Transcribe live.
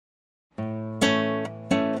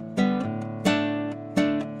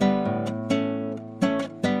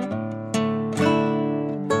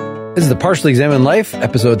This is the Partially Examined Life,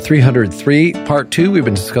 episode 303, part 2. We've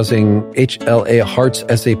been discussing H.L.A. Hart's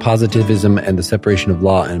essay, Positivism and the Separation of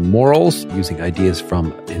Law and Morals, using ideas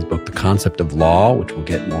from his book, The Concept of Law, which we'll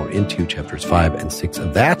get more into, chapters 5 and 6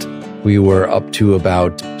 of that. We were up to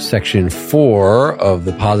about section 4 of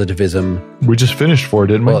the Positivism. We just finished 4,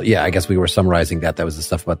 didn't we? Well, yeah, I guess we were summarizing that. That was the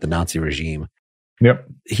stuff about the Nazi regime. Yep.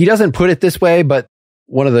 He doesn't put it this way, but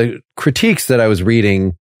one of the critiques that I was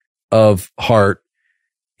reading of Hart,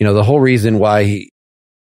 you know, the whole reason why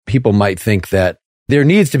people might think that there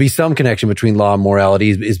needs to be some connection between law and morality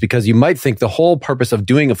is because you might think the whole purpose of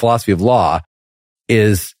doing a philosophy of law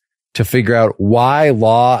is to figure out why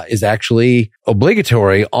law is actually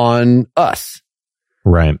obligatory on us.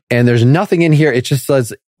 Right. And there's nothing in here. It just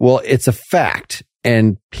says, well, it's a fact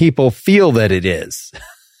and people feel that it is.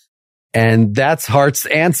 And that's Hart's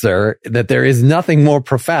answer, that there is nothing more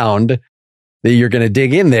profound that you're going to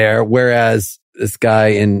dig in there. Whereas this guy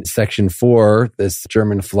in section 4, this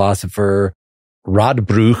German philosopher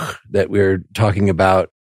Radbruch that we were talking about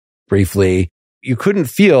briefly, you couldn't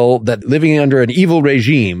feel that living under an evil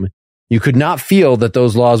regime, you could not feel that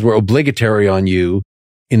those laws were obligatory on you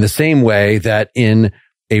in the same way that in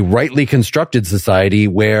a rightly constructed society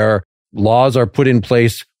where laws are put in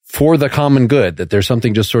place for the common good, that there's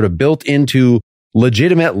something just sort of built into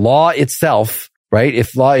legitimate law itself. Right?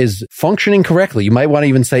 If law is functioning correctly, you might want to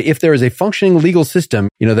even say if there is a functioning legal system,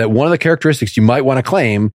 you know, that one of the characteristics you might want to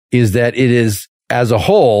claim is that it is as a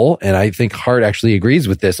whole, and I think Hart actually agrees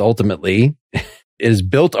with this ultimately, is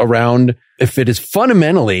built around, if it is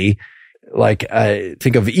fundamentally like,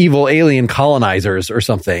 think of evil alien colonizers or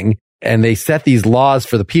something, and they set these laws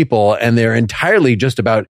for the people and they're entirely just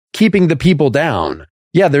about keeping the people down.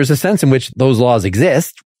 Yeah, there's a sense in which those laws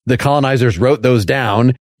exist. The colonizers wrote those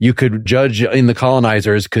down. You could judge in the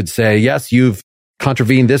colonizers could say, yes, you've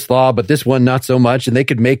contravened this law, but this one not so much. And they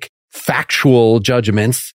could make factual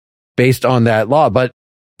judgments based on that law. But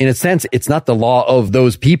in a sense, it's not the law of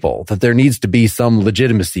those people, that there needs to be some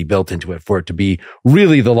legitimacy built into it for it to be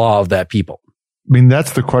really the law of that people. I mean,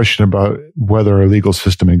 that's the question about whether a legal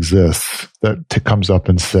system exists that comes up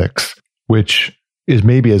in 6, which is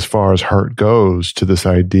maybe as far as Hart goes to this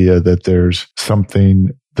idea that there's something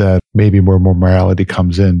that maybe more morality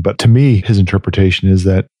comes in. But to me, his interpretation is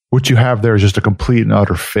that what you have there is just a complete and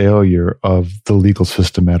utter failure of the legal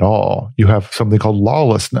system at all. You have something called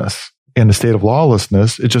lawlessness. In a state of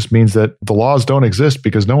lawlessness, it just means that the laws don't exist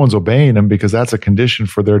because no one's obeying them, because that's a condition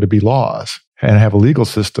for there to be laws and have a legal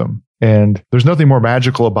system. And there's nothing more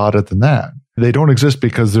magical about it than that. They don't exist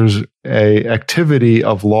because there's a activity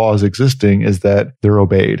of laws existing is that they're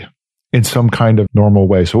obeyed in some kind of normal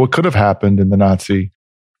way. So what could have happened in the Nazi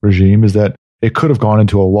regime is that it could have gone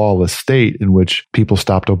into a lawless state in which people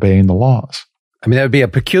stopped obeying the laws. I mean, that would be a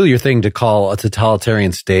peculiar thing to call a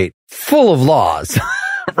totalitarian state full of laws,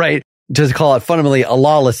 right? To call it fundamentally a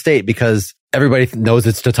lawless state because everybody knows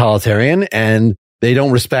it's totalitarian and they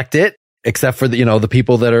don't respect it, except for the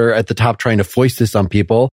people that are at the top trying to foist this on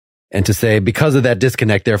people. And to say, because of that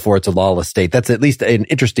disconnect, therefore it's a lawless state. That's at least an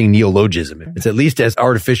interesting neologism. It's at least as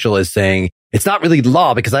artificial as saying, it's not really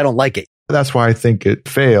law because I don't like it. That's why I think it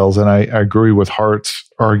fails. And I agree with Hart's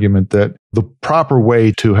argument that the proper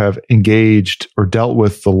way to have engaged or dealt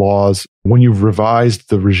with the laws when you've revised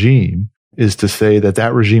the regime is to say that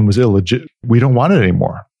that regime was illegit. We don't want it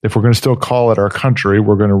anymore. If we're going to still call it our country,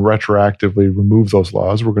 we're going to retroactively remove those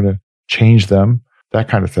laws. We're going to change them, that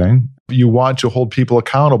kind of thing. You want to hold people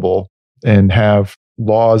accountable and have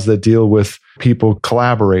laws that deal with people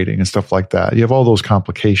collaborating and stuff like that. You have all those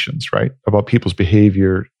complications, right? About people's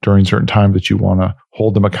behavior during certain times that you want to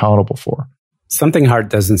hold them accountable for. Something Hart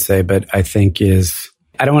doesn't say, but I think is,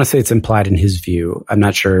 I don't want to say it's implied in his view. I'm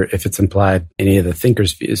not sure if it's implied in any of the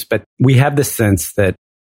thinkers' views, but we have the sense that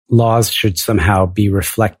laws should somehow be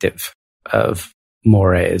reflective of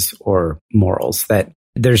mores or morals, that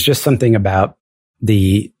there's just something about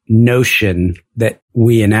the notion that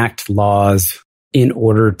we enact laws in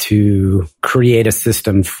order to create a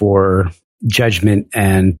system for judgment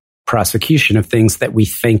and prosecution of things that we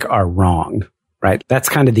think are wrong, right? That's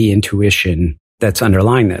kind of the intuition that's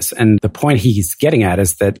underlying this. And the point he's getting at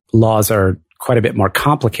is that laws are quite a bit more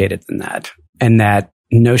complicated than that. And that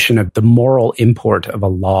notion of the moral import of a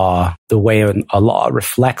law, the way a law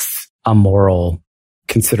reflects a moral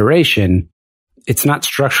consideration, it's not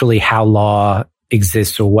structurally how law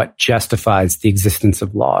exists or what justifies the existence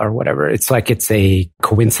of law or whatever. It's like it's a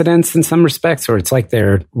coincidence in some respects, or it's like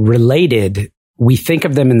they're related. We think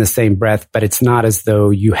of them in the same breath, but it's not as though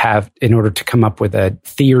you have, in order to come up with a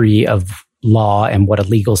theory of law and what a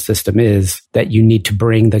legal system is, that you need to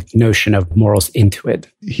bring the notion of morals into it.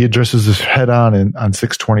 He addresses this head on on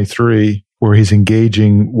 623, where he's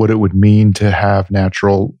engaging what it would mean to have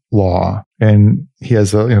natural law. And he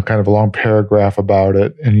has a kind of a long paragraph about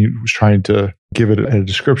it, and he was trying to give it a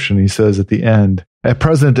description. He says at the end, at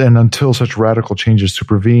present and until such radical changes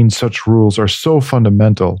supervene, such rules are so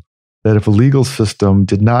fundamental that if a legal system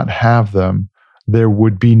did not have them, there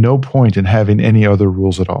would be no point in having any other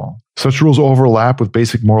rules at all. Such rules overlap with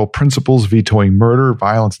basic moral principles vetoing murder,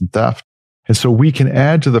 violence, and theft. And so we can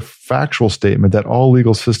add to the factual statement that all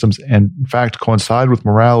legal systems in fact coincide with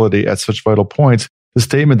morality at such vital points, the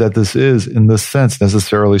statement that this is, in this sense,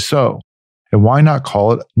 necessarily so. And why not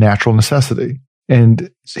call it natural necessity? And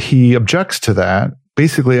he objects to that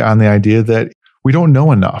basically on the idea that we don't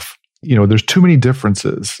know enough. There's too many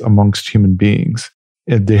differences amongst human beings.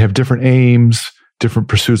 And they have different aims, different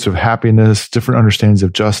pursuits of happiness, different understandings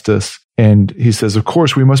of justice. And he says, of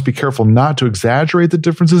course, we must be careful not to exaggerate the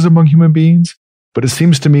differences among human beings. But it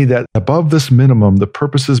seems to me that above this minimum, the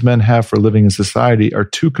purposes men have for living in society are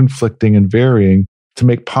too conflicting and varying to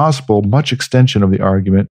make possible much extension of the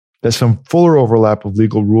argument that some fuller overlap of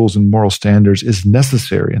legal rules and moral standards is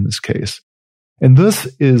necessary in this case. And this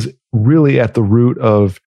is really at the root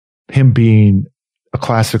of him being a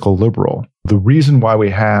classical liberal. The reason why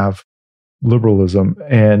we have liberalism.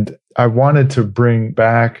 And I wanted to bring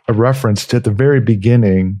back a reference to at the very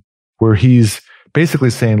beginning where he's basically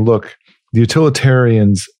saying, look, the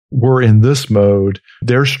utilitarians were in this mode.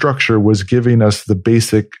 Their structure was giving us the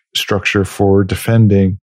basic structure for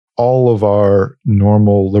defending all of our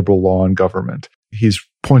normal liberal law and government. He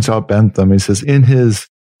points out Bentham. He says in his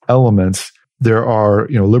elements, there are,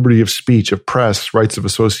 liberty of speech, of press, rights of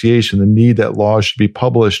association, the need that laws should be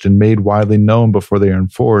published and made widely known before they are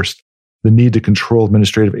enforced, the need to control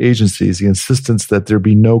administrative agencies, the insistence that there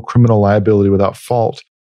be no criminal liability without fault.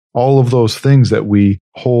 All of those things that we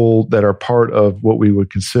hold that are part of what we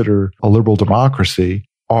would consider a liberal democracy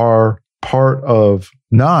are part of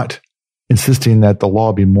not insisting that the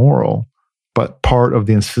law be moral, but part of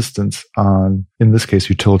the insistence on, in this case,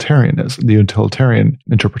 utilitarianism, the utilitarian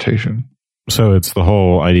interpretation. So it's the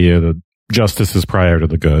whole idea that justice is prior to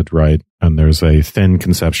the good, right? And there's a thin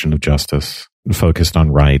conception of justice focused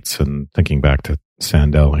on rights, and thinking back to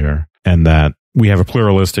Sandel here, and that we have a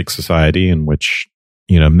pluralistic society in which,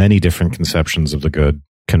 many different conceptions of the good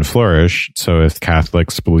can flourish. So if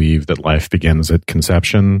Catholics believe that life begins at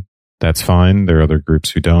conception, that's fine. There are other groups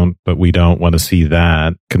who don't, but we don't want to see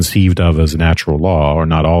that conceived of as natural law, or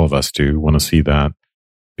not all of us do want to see that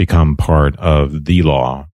become part of the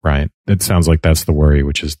law, right? It sounds like that's the worry,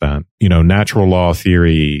 which is that, natural law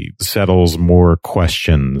theory settles more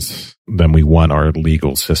questions than we want our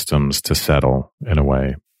legal systems to settle in a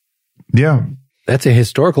way. Yeah. That's a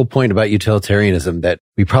historical point about utilitarianism that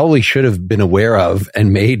we probably should have been aware of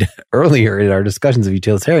and made earlier in our discussions of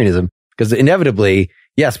utilitarianism, because inevitably,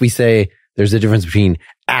 yes, we say there's a difference between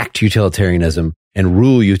act utilitarianism and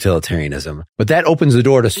rule utilitarianism, but that opens the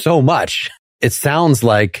door to so much. It sounds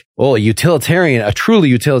like, a truly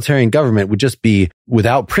utilitarian government would just be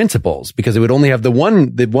without principles, because it would only have the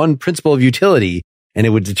one principle of utility, and it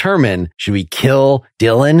would determine, should we kill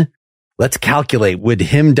Dylan? Let's calculate, would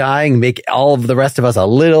him dying make all of the rest of us a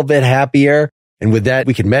little bit happier? And with that,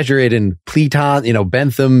 we could measure it in Platon,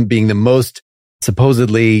 Bentham being the most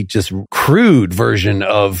supposedly just crude version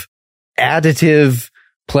of additive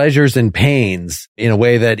pleasures and pains in a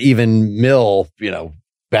way that even Mill,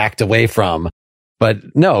 backed away from.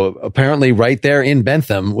 But no, apparently right there in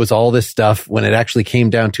Bentham was all this stuff when it actually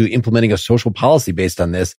came down to implementing a social policy based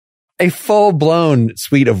on this, a full-blown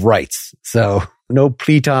suite of rights. So no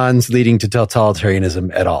Platons leading to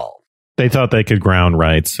totalitarianism at all. They thought they could ground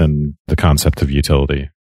rights and the concept of utility.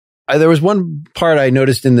 There was one part I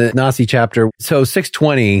noticed in the Nazi chapter. So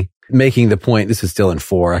 620, making the point, this is still in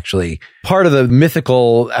 4 actually, part of the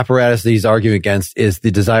mythical apparatus that he's arguing against is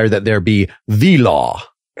the desire that there be the law.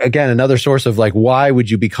 Again, another source of why would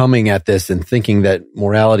you be coming at this and thinking that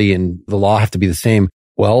morality and the law have to be the same?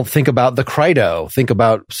 Well, think about the Crito. Think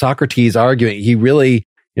about Socrates arguing. He really,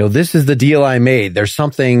 this is the deal I made. There's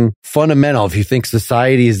something fundamental. If you think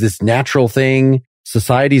society is this natural thing,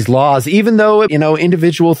 society's laws, even though,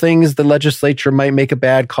 individual things, the legislature might make a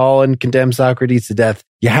bad call and condemn Socrates to death,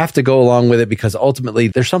 you have to go along with it because ultimately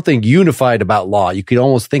there's something unified about law. You could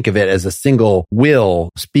almost think of it as a single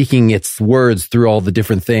will speaking its words through all the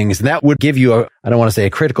different things. And that would give you I don't want to say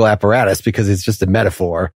a critical apparatus because it's just a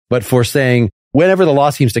metaphor, but for saying whenever the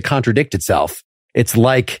law seems to contradict itself, it's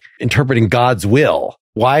like interpreting God's will.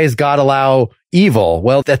 Why does God allow evil?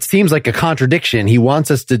 Well, that seems like a contradiction. He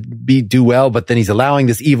wants us to do well, but then he's allowing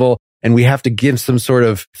this evil. and we have to give some sort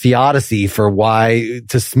of theodicy for why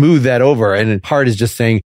to smooth that over. And Hart is just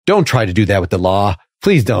saying, don't try to do that with the law.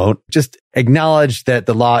 Please don't. Just acknowledge that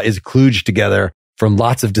the law is kludged together from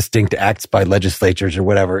lots of distinct acts by legislatures or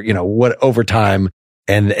whatever, what over time.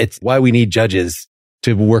 And it's why we need judges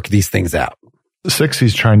to work these things out. 6,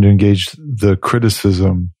 he's trying to engage the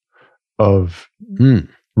criticism of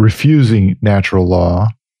refusing natural law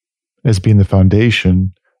as being the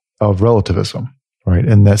foundation of relativism, right?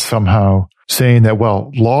 And that somehow saying that,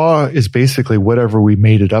 well, law is basically whatever we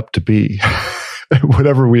made it up to be,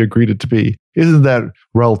 whatever we agreed it to be. Isn't that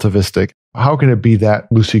relativistic? How can it be that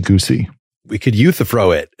loosey-goosey? We could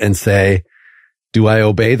euthyphro it and say, do I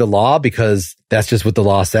obey the law because that's just what the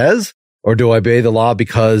law says? Or do I obey the law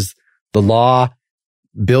because the law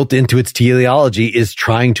built into its teleology is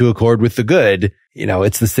trying to accord with the good?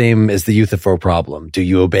 It's the same as the euthyphro problem. Do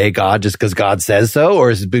you obey God just because God says so?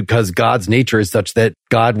 Or is it because God's nature is such that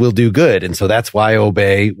God will do good? And so that's why I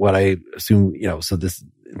obey what I assume, so this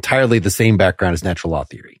entirely the same background as natural law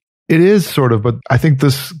theory. It is sort of, but I think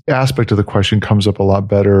this aspect of the question comes up a lot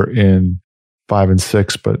better in 5 and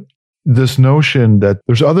 6. But this notion that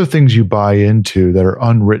there's other things you buy into that are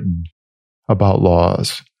unwritten about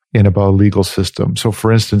laws and about a legal system. So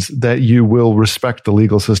for instance, that you will respect the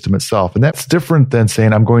legal system itself. And that's different than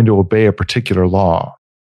saying, I'm going to obey a particular law.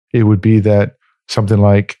 It would be that something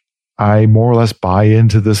like, I more or less buy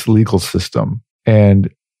into this legal system and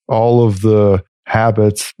all of the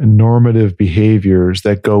habits and normative behaviors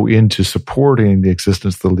that go into supporting the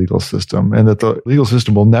existence of the legal system, and that the legal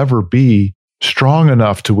system will never be strong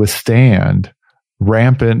enough to withstand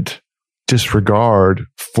rampant disregard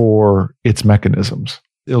for its mechanisms.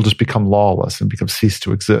 It'll just become lawless and cease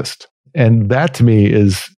to exist. And that to me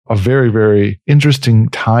is a very, very interesting,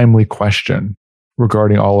 timely question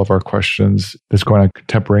regarding all of our questions that's going on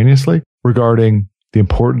contemporaneously regarding the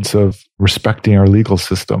importance of respecting our legal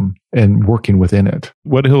system and working within it.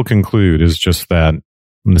 What he'll conclude is just that,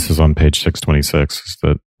 and this is on page 626, is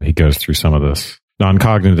that he goes through some of this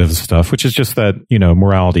non-cognitive stuff, which is just that,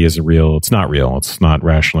 morality isn't real. It's not real. It's not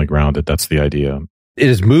rationally grounded. That's the idea. It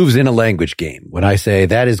is moves in a language game. When I say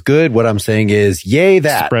that is good, what I'm saying is, yay,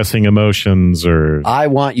 that. Expressing emotions or... I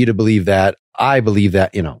want you to believe that. I believe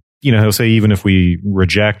that, he'll say even if we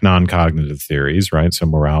reject non-cognitive theories, right? So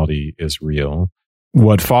morality is real.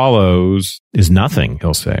 What follows is nothing,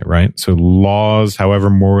 he'll say, right? So laws, however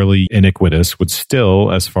morally iniquitous, would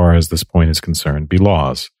still, as far as this point is concerned, be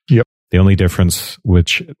laws. Yep. The only difference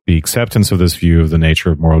which the acceptance of this view of the nature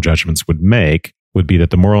of moral judgments would make would be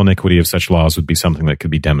that the moral iniquity of such laws would be something that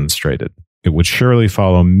could be demonstrated. It would surely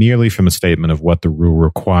follow merely from a statement of what the rule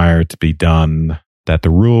required to be done, that the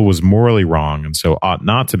rule was morally wrong and so ought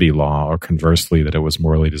not to be law, or conversely, that it was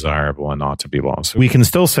morally desirable and ought to be law. So we can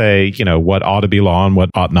still say, what ought to be law and what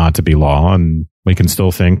ought not to be law, and we can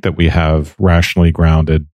still think that we have rationally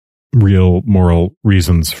grounded real moral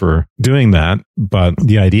reasons for doing that. But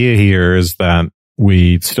the idea here is that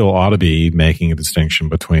we still ought to be making a distinction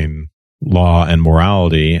between law and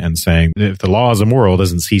morality and saying if the law is immoral, it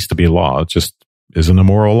doesn't cease to be law. It just isn't a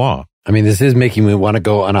moral law. I mean, this is making me want to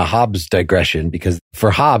go on a Hobbes digression, because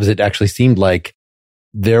for Hobbes, it actually seemed like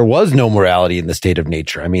there was no morality in the state of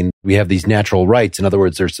nature. I mean, we have these natural rights. In other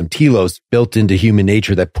words, there's some telos built into human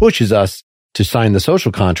nature that pushes us to sign the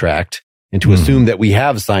social contract and to assume that we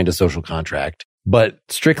have signed a social contract. But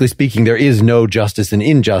strictly speaking, there is no justice and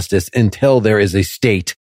injustice until there is a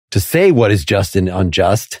state to say what is just and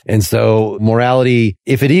unjust. And so morality,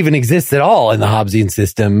 if it even exists at all in the Hobbesian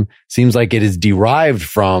system, seems like it is derived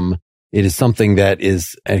from, it is something that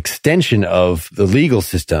is an extension of the legal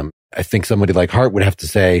system. I think somebody like Hart would have to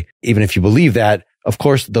say, even if you believe that, of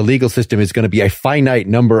course, the legal system is going to be a finite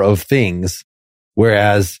number of things.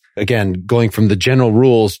 Whereas, again, going from the general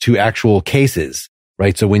rules to actual cases,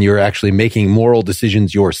 right? So when you're actually making moral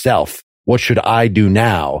decisions yourself, what should I do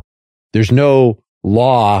now? There's no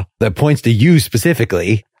law that points to you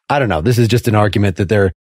specifically. I don't know. This is just an argument that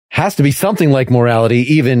there has to be something like morality,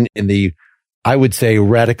 even in the, I would say,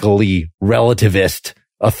 radically relativist,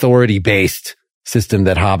 authority-based system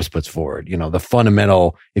that Hobbes puts forward. The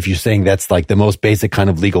fundamental, if you're saying that's like the most basic kind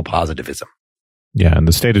of legal positivism. Yeah, in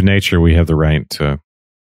the state of nature, we have the right to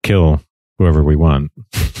kill whoever we want.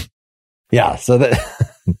 Yeah, so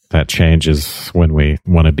that changes when we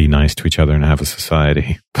want to be nice to each other and have a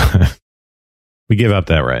society. We give up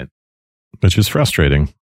that right, which is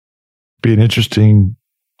frustrating. Be an interesting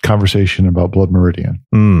conversation about Blood Meridian.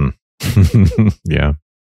 Yeah.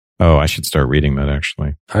 Oh, I should start reading that,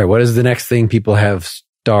 actually. All right, what is the next thing people have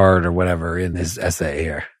starred or whatever in his essay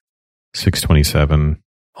here? 627.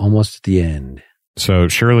 Almost at the end. So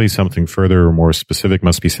surely something further or more specific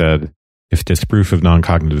must be said if disproof of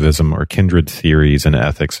non-cognitivism or kindred theories in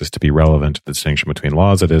ethics is to be relevant to the distinction between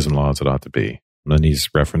law as it is and law as it ought to be. And then he's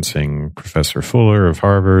referencing Professor Fuller of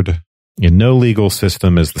Harvard. In no legal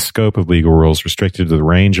system is the scope of legal rules restricted to the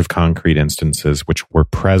range of concrete instances which were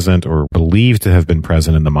present or believed to have been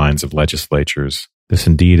present in the minds of legislatures. This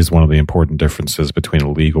indeed is one of the important differences between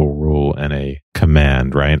a legal rule and a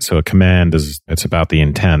command, right? So a command it's about the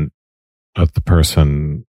intent of the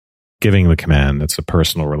person giving the command. It's a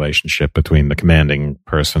personal relationship between the commanding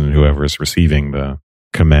person and whoever is receiving the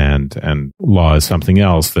command. And law is something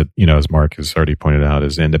else that, as Mark has already pointed out,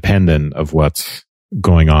 is independent of what's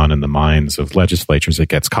going on in the minds of legislatures. It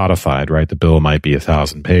gets codified, right? The bill might be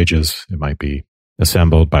 1,000 pages. It might be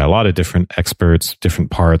assembled by a lot of different experts, different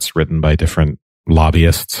parts written by different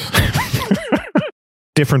lobbyists,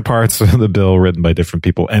 different parts of the bill written by different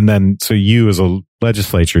people. And then, so you as a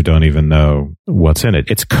legislature don't even know what's in it.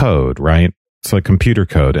 It's code, right? It's like computer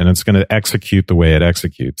code, and it's going to execute the way it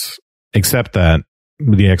executes, except that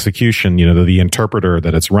the execution, the interpreter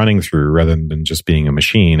that it's running through, rather than just being a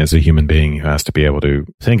machine, is a human being who has to be able to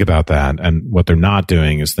think about that. And what they're not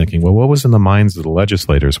doing is thinking, well, what was in the minds of the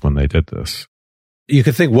legislators when they did this? You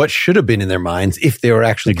could think what should have been in their minds if they were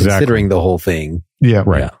actually considering the whole thing. Yeah.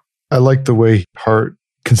 Right. Yeah. I like the way Hart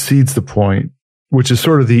concedes the point, which is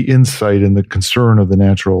sort of the insight and the concern of the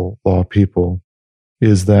natural law people,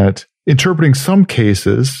 is that interpreting some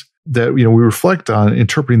cases that, we reflect on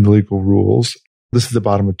interpreting the legal rules. This is the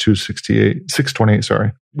bottom of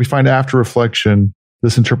 628, we find after reflection,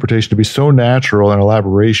 this interpretation to be so natural an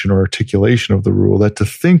elaboration or articulation of the rule that to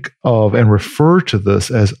think of and refer to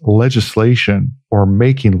this as legislation or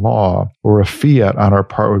making law or a fiat on our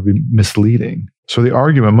part would be misleading. So the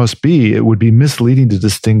argument must be it would be misleading to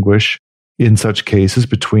distinguish in such cases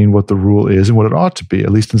between what the rule is and what it ought to be,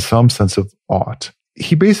 at least in some sense of ought.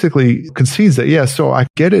 He basically concedes that, so I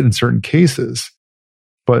get it in certain cases.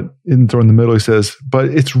 But in the middle, he says, but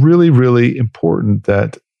it's really, really important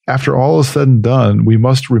that after all is said and done, we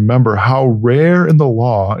must remember how rare in the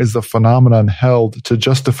law is the phenomenon held to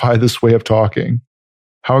justify this way of talking.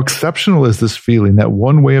 How exceptional is this feeling that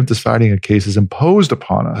one way of deciding a case is imposed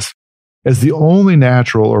upon us as the only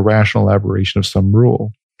natural or rational elaboration of some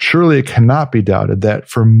rule. Surely it cannot be doubted that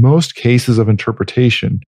for most cases of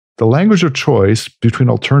interpretation, the language of choice between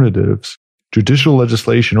alternatives, judicial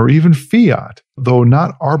legislation, or even fiat, though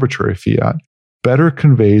not arbitrary fiat, better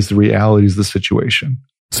conveys the realities of the situation.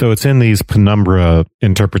 So it's in these penumbra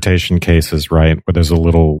interpretation cases, right, where there's a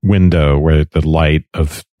little window where the light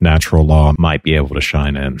of natural law might be able to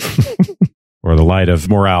shine in, or the light of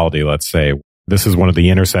morality, let's say. This is one of the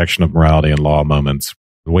intersection of morality and law moments.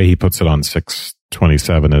 The way he puts it on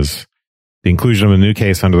 627 is, the inclusion of a new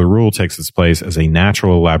case under the rule takes its place as a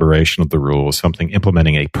natural elaboration of the rule, something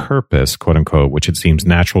implementing a purpose, quote unquote, which it seems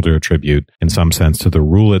natural to attribute in some sense to the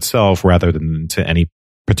rule itself rather than to any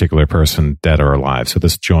particular person, dead or alive. So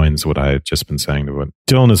this joins what I had just been saying to what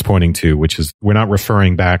Dylan is pointing to, which is we're not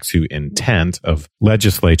referring back to intent of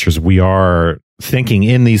legislatures. We are thinking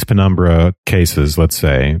in these penumbra cases, let's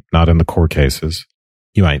say, not in the core cases.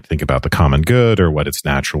 You might think about the common good or what it's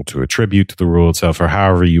natural to attribute to the rule itself, or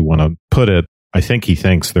however you want to put it. I think he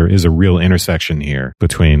thinks there is a real intersection here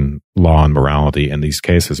between law and morality in these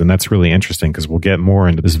cases. And that's really interesting because we'll get more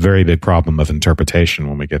into this very big problem of interpretation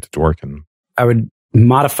when we get to Dworkin. I would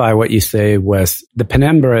modify what you say, Wes. The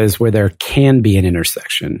penumbra is where there can be an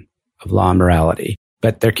intersection of law and morality,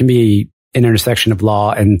 but there can be an intersection of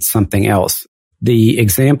law and something else. The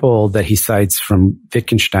example that he cites from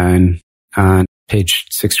Wittgenstein on page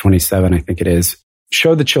 627, I think it is,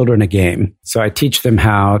 show the children a game. So I teach them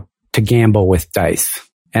how to gamble with dice.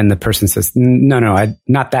 And the person says, no,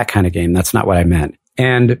 not that kind of game. That's not what I meant.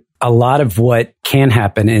 And a lot of what can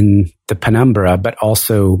happen in the penumbra, but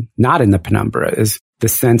also not in the penumbra, is the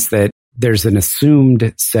sense that there's an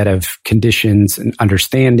assumed set of conditions and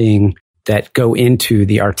understanding that go into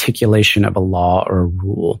the articulation of a law or a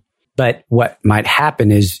rule. But what might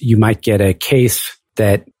happen is you might get a case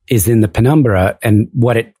that is in the penumbra, and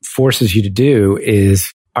what it forces you to do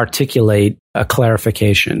is articulate a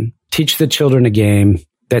clarification. Teach the children a game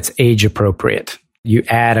that's age appropriate. You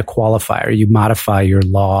add a qualifier, you modify your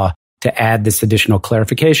law to add this additional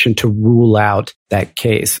clarification to rule out that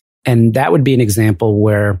case. And that would be an example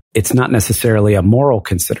where it's not necessarily a moral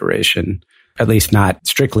consideration, at least not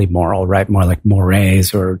strictly moral, right? More like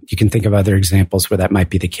mores, or you can think of other examples where that might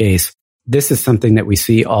be the case. This is something that we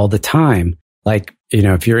see all the time. Like,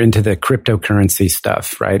 if you're into the cryptocurrency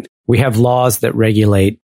stuff, right? We have laws that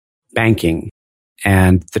regulate banking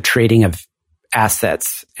and the trading of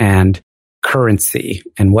assets and currency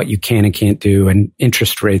and what you can and can't do and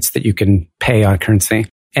interest rates that you can pay on currency.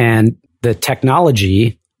 And the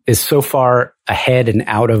technology is so far ahead and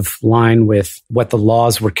out of line with what the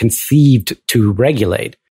laws were conceived to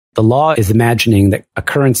regulate. The law is imagining that a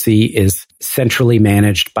currency is centrally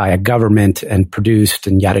managed by a government and produced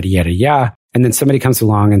and yada, yada, yada. And then somebody comes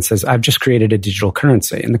along and says, I've just created a digital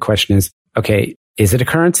currency. And the question is, okay, is it a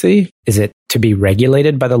currency? Is it to be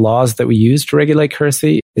regulated by the laws that we use to regulate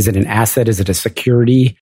currency? Is it an asset? Is it a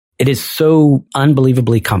security? It is so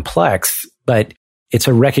unbelievably complex, but it's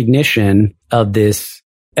a recognition of this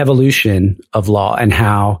evolution of law and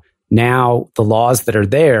how now the laws that are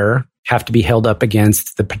there have to be held up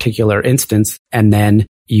against the particular instance. And then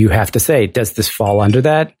you have to say, does this fall under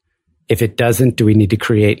that? If it doesn't, do we need to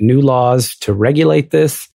create new laws to regulate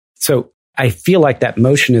this? So I feel like that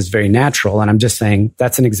motion is very natural. And I'm just saying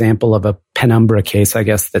that's an example of a penumbra case, I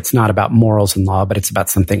guess, that's not about morals and law, but it's about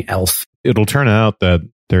something else. It'll turn out that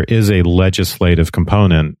there is a legislative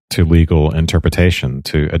component to legal interpretation,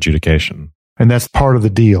 to adjudication. And that's part of the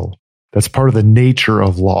deal. That's part of the nature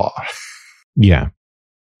of law. Yeah.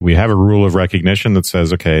 We have a rule of recognition that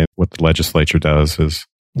says, okay, what the legislature does is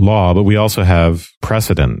law, but we also have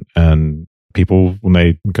precedent. And people, when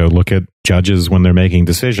they go look at judges when they're making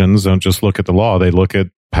decisions, don't just look at the law. They look at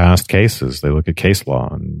past cases. They look at case law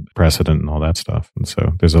and precedent and all that stuff. And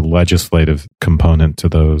so there's a legislative component to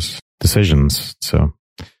those decisions. So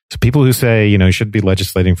people who say, you should be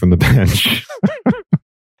legislating from the bench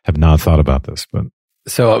have not thought about this, but.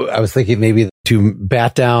 So I was thinking maybe to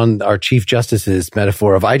bat down our Chief Justice's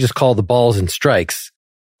metaphor of I just call the balls and strikes,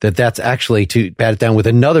 that's actually to bat it down with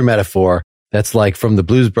another metaphor that's like from the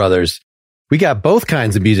Blues Brothers. We got both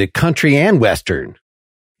kinds of music, country and Western.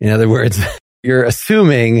 In other words, you're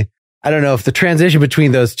assuming, I don't know if the transition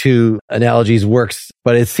between those two analogies works,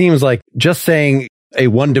 but it seems like just saying a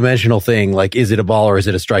one-dimensional thing, like is it a ball or is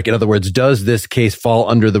it a strike? In other words, does this case fall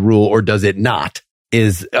under the rule or does it not?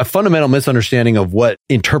 Is a fundamental misunderstanding of what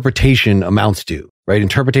interpretation amounts to, right?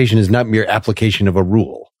 Interpretation is not mere application of a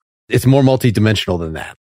rule. It's more multidimensional than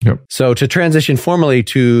that. Yep. So to transition formally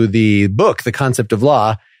to the book, The Concept of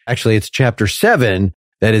Law, actually it's chapter 7,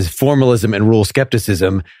 that is formalism and rule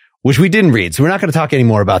skepticism, which we didn't read. So we're not going to talk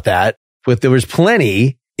anymore about that, but there was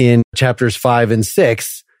plenty in chapters 5 and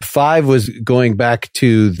 6. 5 was going back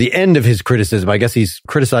to the end of his criticism. I guess he's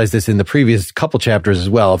criticized this in the previous couple chapters as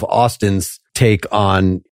well, of Austin's take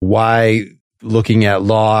on why looking at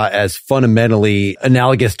law as fundamentally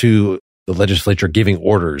analogous to the legislature giving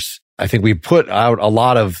orders. I think we put out a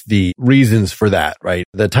lot of the reasons for that, right?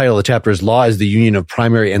 The title of the chapter is Law is the Union of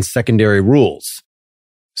Primary and Secondary Rules.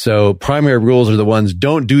 So primary rules are the ones,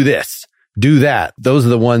 don't do this, do that. Those are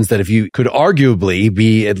the ones that if you could arguably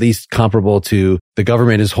be at least comparable to the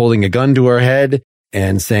government is holding a gun to our head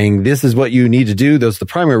and saying, this is what you need to do. Those are the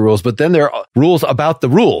primary rules. But then there are rules about the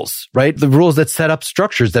rules, right? The rules that set up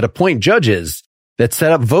structures, that appoint judges, that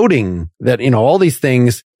set up voting, that, all these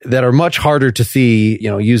things that are much harder to see,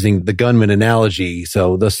 using the gunman analogy.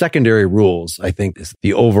 So the secondary rules, I think, is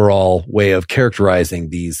the overall way of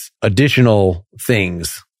characterizing these additional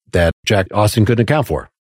things that Jack Austin couldn't account for.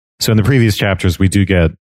 So in the previous chapters, we do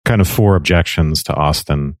get kind of 4 objections to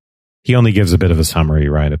Austin. He only gives a bit of a summary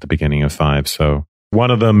right at the beginning of 5. So one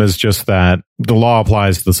of them is just that the law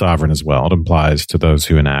applies to the sovereign as well. It applies to those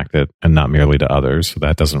who enact it and not merely to others. So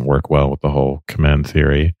that doesn't work well with the whole command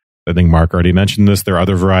theory. I think Mark already mentioned this. There are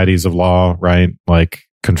other varieties of law, right? Like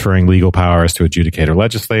conferring legal powers to adjudicate or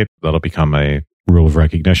legislate. That'll become a rule of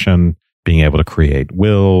recognition. Being able to create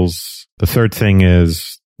wills. The third thing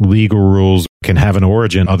is legal rules can have an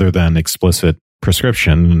origin other than explicit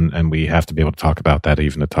prescription, and we have to be able to talk about that,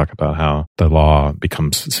 even to talk about how the law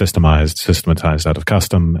becomes systematized out of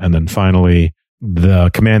custom. And then finally, the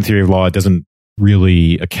command theory of law doesn't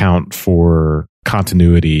really account for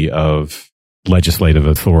continuity of legislative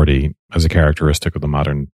authority as a characteristic of the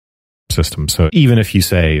modern system. So even if you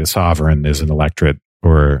say a sovereign is an electorate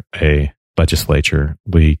or a legislature,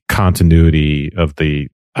 the continuity of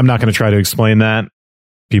I'm not going to try to explain that.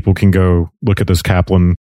 People can go look at those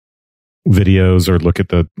Kaplan videos or look at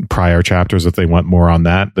the prior chapters if they want more on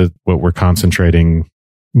that. What we're concentrating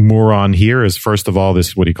more on here is, first of all,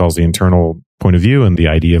 this what he calls the internal point of view and the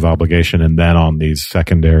idea of obligation, and then on these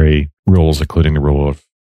secondary rules, including the rule of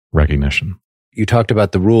recognition. You talked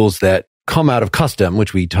about the rules that come out of custom,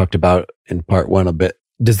 which we talked about in part 1 a bit.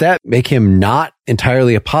 Does that make him not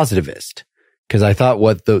entirely a positivist? Because I thought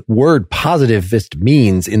what the word positivist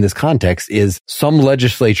means in this context is some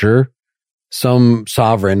legislature, some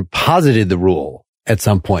sovereign posited the rule at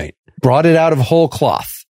some point, brought it out of whole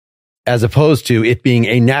cloth, as opposed to it being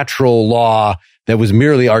a natural law that was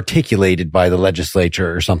merely articulated by the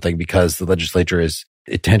legislature or something because the legislature is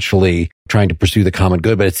intentionally trying to pursue the common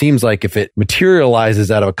good. But it seems like if it materializes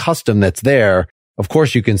out of a custom that's there, of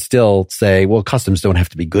course, you can still say, well, customs don't have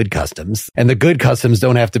to be good customs and the good customs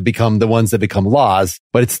don't have to become the ones that become laws.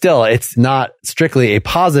 But it's not strictly a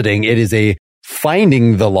positing. It is a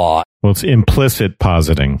finding the law. Well, it's implicit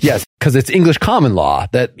positing. Yes, because it's English common law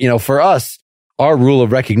that, for us, our rule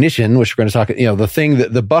of recognition, which we're going to talk, the thing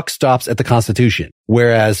that the buck stops at the Constitution,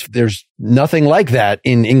 whereas there's nothing like that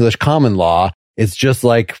in English common law. It's just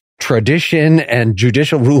like tradition and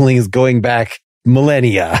judicial rulings going back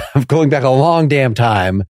millennia, going back a long damn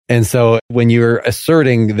time. And so when you're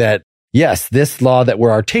asserting that, yes, this law that we're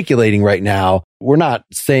articulating right now, we're not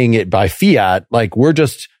saying it by fiat, like we're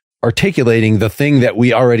just articulating the thing that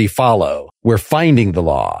we already follow. We're finding the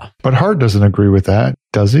law. But Hart doesn't agree with that,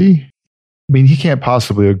 does he? I mean, he can't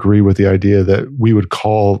possibly agree with the idea that we would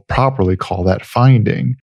properly call that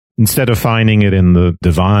finding. Instead of finding it in the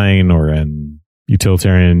divine or in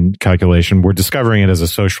utilitarian calculation, we're discovering it as a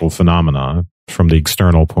social phenomena from the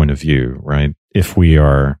external point of view, right? If we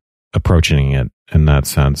are approaching it in that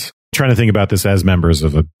sense. Trying to think about this as members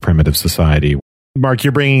of a primitive society. Mark,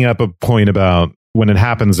 you're bringing up a point about when it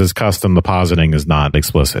happens as custom, the positing is not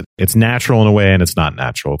explicit. It's natural in a way and it's not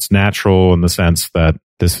natural. It's natural in the sense that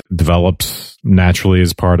this develops naturally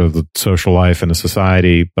as part of the social life in a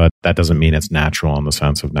society, but that doesn't mean it's natural in the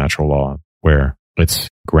sense of natural law, where it's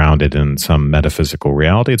grounded in some metaphysical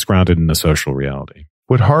reality. It's grounded in a social reality.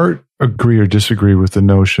 Would Hart agree or disagree with the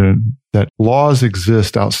notion that laws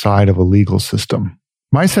exist outside of a legal system?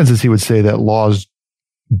 My sense is he would say that laws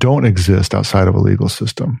don't exist outside of a legal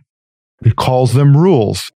system. He calls them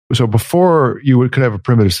rules. So before could have a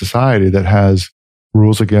primitive society that has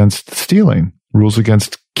rules against stealing, rules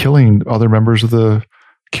against killing other members of the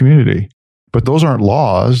community. But those aren't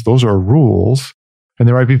laws. Those are rules. And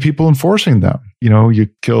there might be people enforcing them. You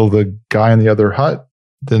kill the guy in the other hut,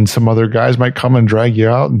 then some other guys might come and drag you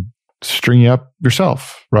out and string you up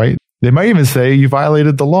yourself, right? They might even say you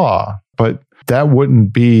violated the law, but that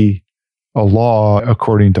wouldn't be a law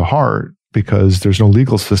according to Hart because there's no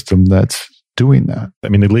legal system that's doing that. I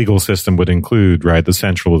mean, the legal system would include, right, the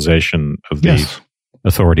centralization of the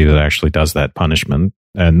authority that actually does that punishment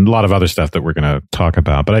and a lot of other stuff that we're going to talk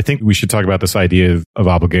about. But I think we should talk about this idea of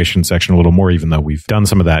obligation section a little more, even though we've done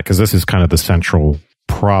some of that, because this is kind of the central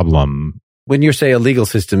problem. When you say a legal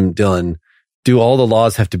system, Dylan, do all the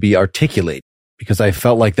laws have to be articulated? Because I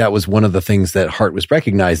felt like that was one of the things that Hart was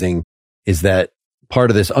recognizing is that part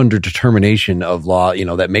of this underdetermination of law,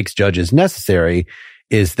 that makes judges necessary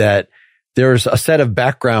is that there's a set of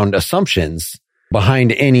background assumptions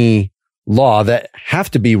behind any law that have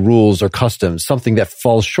to be rules or customs, something that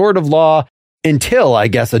falls short of law until, I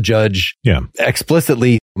guess, a judge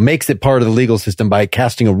explicitly makes it part of the legal system by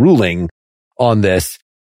casting a ruling on this.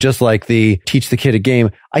 Just like the teach the kid a game.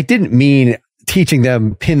 I didn't mean teaching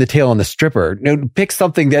them pin the tail on the stripper. No, pick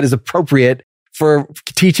something that is appropriate for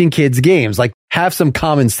teaching kids games, like have some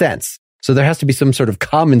common sense. So there has to be some sort of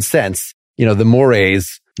common sense, the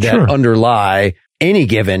mores that underlie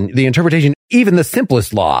the interpretation, even the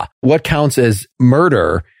simplest law. What counts as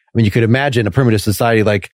murder? I mean, you could imagine a primitive society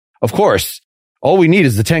like, of course, all we need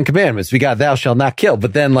is the 10 Commandments. We got thou shalt not kill,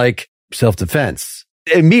 but then like self-defense.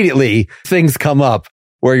 Immediately things come up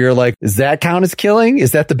where you're like, does that count as killing?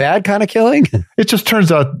 Is that the bad kind of killing? It just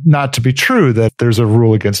turns out not to be true that there's a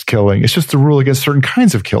rule against killing. It's just a rule against certain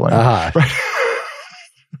kinds of killing. Uh-huh.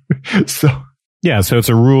 Right? So it's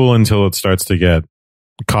a rule until it starts to get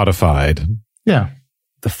codified. Yeah.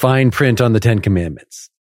 The fine print on the 10 Commandments.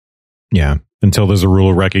 Yeah. Until there's a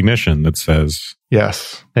rule of recognition that says,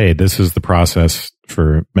 yes, hey, this is the process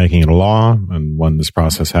for making it a law. And when this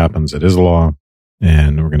process happens, it is a law.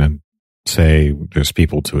 And we're going to say there's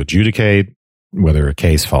people to adjudicate whether a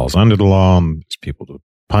case falls under the law. There's people to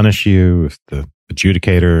punish you if the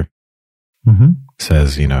adjudicator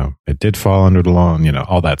says, it did fall under the law and,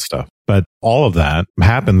 all that stuff. But all of that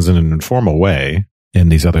happens in an informal way in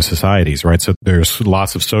these other societies, right? So there's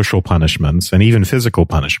lots of social punishments and even physical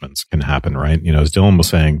punishments can happen, right? As Dylan was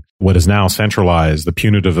saying, what is now centralized, the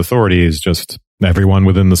punitive authority is just everyone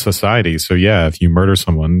within the society. So yeah, if you murder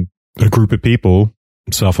someone, a group of people,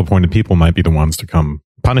 self-appointed people might be the ones to come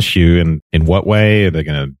punish you. And in what way? Are they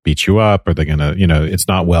going to beat you up? Are they going to, it's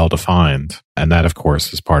not well defined. And that, of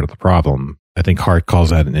course, is part of the problem. I think Hart calls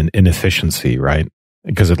that an inefficiency, right?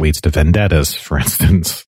 Because it leads to vendettas, for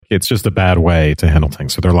instance. It's just a bad way to handle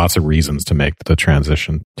things. So there are lots of reasons to make the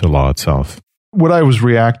transition to law itself. What I was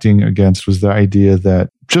reacting against was the idea that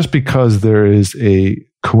just because there is a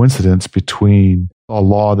coincidence between a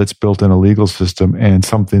law that's built in a legal system and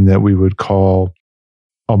something that we would call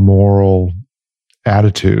a moral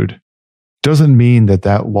attitude doesn't mean that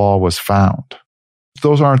that law was found.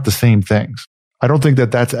 Those aren't the same things. I don't think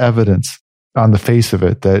that that's evidence on the face of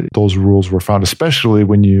it that those rules were found, especially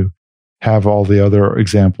when you have all the other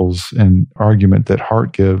examples and argument that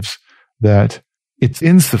Hart gives that it's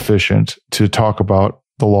insufficient to talk about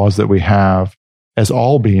the laws that we have as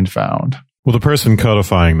all being found. Well, the person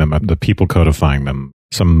codifying them, the people codifying them,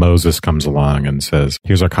 some Moses comes along and says,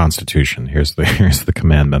 here's our constitution, here's the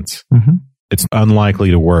commandments. Mm-hmm. It's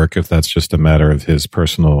unlikely to work if that's just a matter of his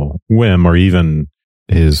personal whim or even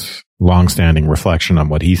his longstanding reflection on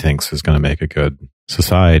what he thinks is going to make a good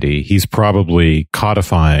society. He's probably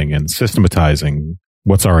codifying and systematizing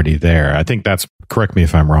what's already there. I think that's, correct me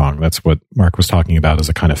if I'm wrong, that's what Mark was talking about as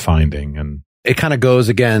a kind of finding. And it kind of goes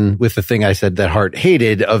again with the thing I said that Hart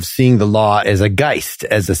hated of seeing the law as a geist,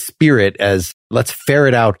 as a spirit, as let's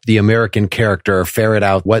ferret out the American character, ferret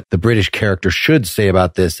out what the British character should say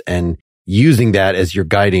about this, and using that as your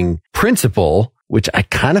guiding principle, which I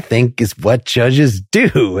kind of think is what judges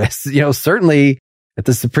do. As, certainly at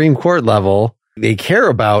the Supreme Court level, they care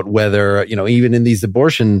about whether, even in these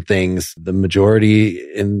abortion things, the majority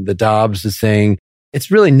in the Dobbs is saying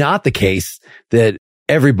it's really not the case that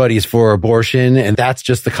everybody's for abortion and that's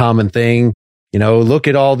just the common thing. Look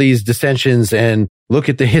at all these dissensions and look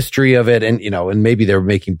at the history of it. And, and maybe they're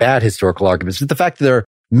making bad historical arguments, but the fact that they're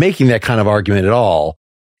making that kind of argument at all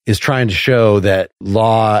is trying to show that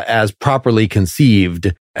law as properly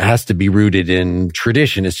conceived has to be rooted in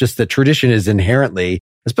tradition. It's just that tradition is inherently,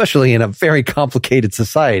 especially in a very complicated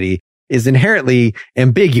society, is inherently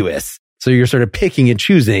ambiguous. So you're sort of picking and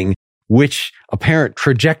choosing which apparent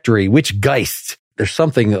trajectory, which geist. There's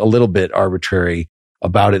something a little bit arbitrary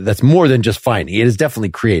about it that's more than just finding. It is definitely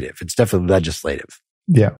creative. It's definitely legislative.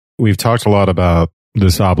 Yeah. We've talked a lot about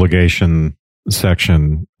this obligation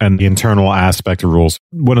section and the internal aspect of rules.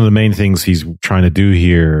 One of the main things he's trying to do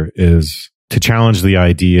here is to challenge the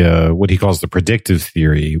idea, what he calls the predictive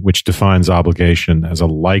theory, which defines obligation as a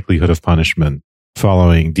likelihood of punishment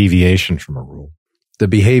following deviation from a rule. The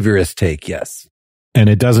behaviorist take, yes. And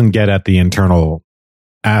it doesn't get at the internal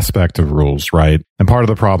aspect of rules, right? And part of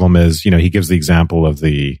the problem is, he gives the example of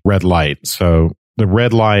the red light. So the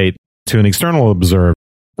red light to an external observer,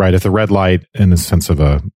 right? If the red light, in the sense of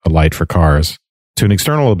a light for cars, to an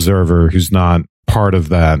external observer who's not part of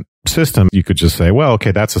that system, you could just say, well,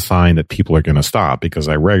 okay, that's a sign that people are going to stop because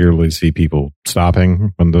I regularly see people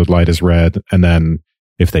stopping when the light is red. And then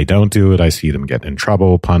if they don't do it, I see them get in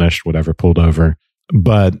trouble, punished, whatever, pulled over.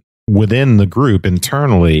 But within the group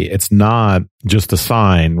internally, it's not just a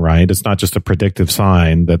sign, right? It's not just a predictive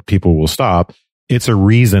sign that people will stop. It's a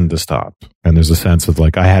reason to stop. And there's a sense of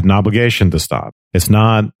like, I had an obligation to stop. It's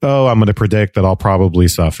not, oh, I'm going to predict that I'll probably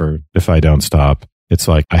suffer if I don't stop. It's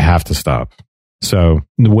like, I have to stop. So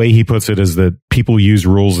the way he puts it is that people use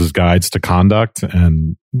rules as guides to conduct,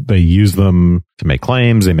 and they use them to make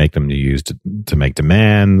claims. They make them to make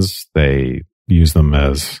demands. They use them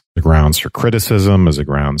as the grounds for criticism, as a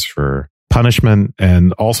grounds for punishment,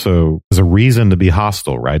 and also as a reason to be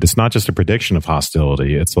hostile, right? It's not just a prediction of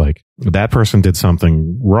hostility. It's like, that person did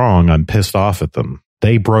something wrong. I'm pissed off at them.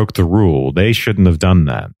 They broke the rule. They shouldn't have done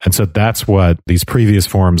that. And so that's what these previous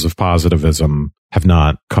forms of positivism have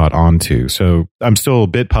not caught on to. So I'm still a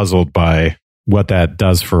bit puzzled by what that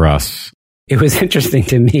does for us. It was interesting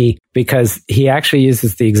to me because he actually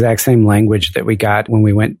uses the exact same language that we got when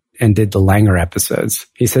we went and did the Langer episodes.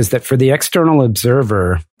 He says that for the external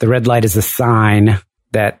observer, the red light is a sign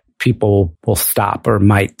that people will stop or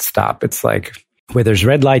might stop. It's like, where there's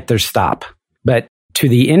red light, there's stop. But to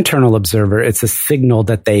the internal observer, it's a signal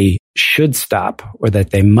that they should stop or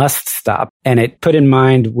that they must stop. And it put in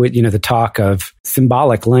mind with, the talk of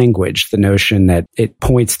symbolic language, the notion that it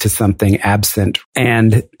points to something absent.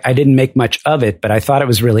 And I didn't make much of it, but I thought it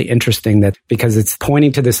was really interesting that because it's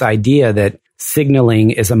pointing to this idea that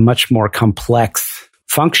signaling is a much more complex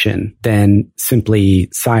function than simply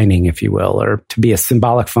signing, if you will, or to be a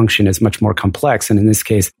symbolic function is much more complex. And in this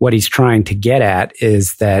case, what he's trying to get at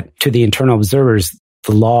is that to the internal observers,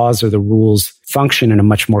 the laws or the rules function in a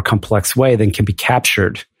much more complex way than can be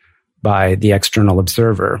captured by the external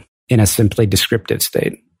observer in a simply descriptive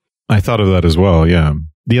state. I thought of that as well, yeah.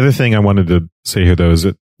 The other thing I wanted to say here, though, is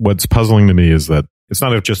that what's puzzling to me is that it's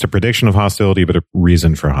not just a prediction of hostility, but a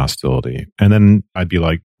reason for hostility. And then I'd be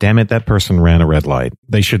like, damn it, that person ran a red light.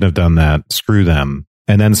 They shouldn't have done that. Screw them.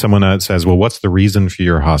 And then someone says, well, what's the reason for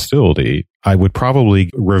your hostility? I would probably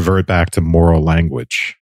revert back to moral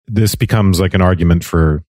language. This becomes like an argument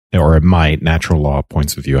for or it might, natural law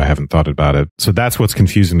points of view. I haven't thought about it. So that's what's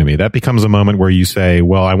confusing to me. That becomes a moment where you say,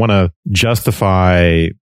 well, I want to justify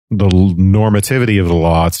the normativity of the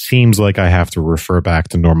law. It seems like I have to refer back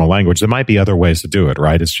to normal language. There might be other ways to do it,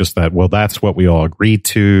 right? It's just that, well, that's what we all agreed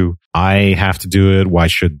to. I have to do it. Why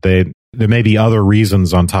should they? There may be other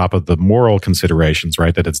reasons on top of the moral considerations,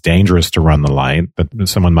 right? That it's dangerous to run the light, that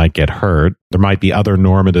someone might get hurt. There might be other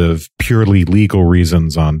normative, purely legal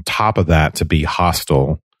reasons on top of that to be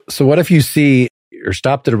hostile. So what if you're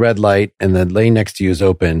stopped at a red light and the lane next to you is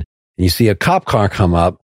open and you see a cop car come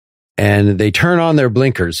up and they turn on their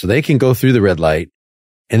blinkers so they can go through the red light,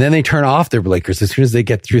 and then they turn off their blinkers as soon as they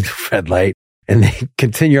get through the red light and they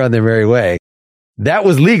continue on their merry way? That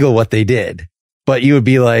was legal what they did. But you would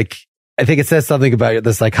be like, I think it says something about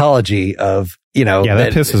the psychology of, Yeah,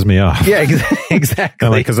 that pisses me off. Yeah,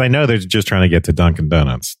 exactly. Because I know they're just trying to get to Dunkin'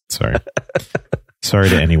 Donuts. Sorry. Sorry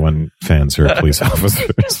to anyone fans who are police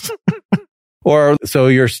officers. Or so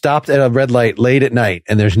you're stopped at a red light late at night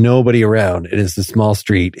and there's nobody around. It is a small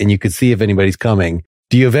street and you could see if anybody's coming.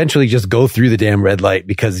 Do you eventually just go through the damn red light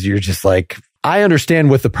because you're just like, I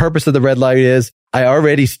understand what the purpose of the red light is. I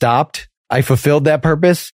already stopped. I fulfilled that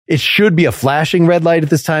purpose. It should be a flashing red light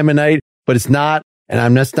at this time of night, but it's not. And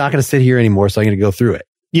I'm just not going to sit here anymore. So I'm going to go through it.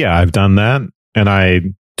 Yeah, I've done that. And I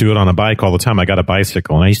do it on a bike all the time. I got a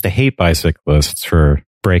bicycle and I used to hate bicyclists for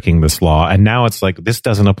breaking this law. And now it's like, this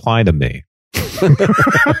doesn't apply to me.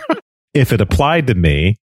 If it applied to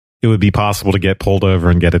me, it would be possible to get pulled over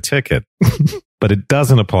and get a ticket. But it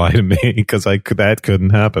doesn't apply to me because that couldn't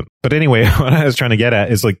happen. But anyway, what I was trying to get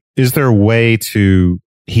at is like, is there a way to,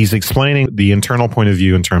 he's explaining the internal point of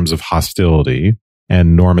view in terms of hostility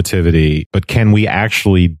and normativity, but can we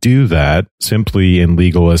actually do that simply in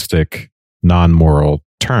legalistic, non-moral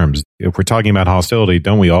terms? If we're talking about hostility,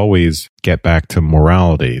 don't we always get back to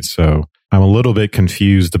morality? So I'm a little bit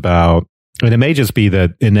confused about, and it may just be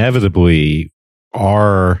that inevitably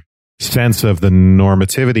our sense of the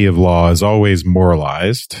normativity of law is always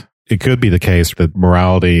moralized. It could be the case that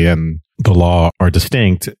morality and the law are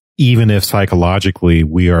distinct, even if psychologically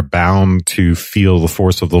we are bound to feel the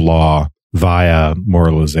force of the law via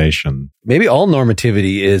moralization. Maybe all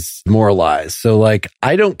normativity is moralized. So like,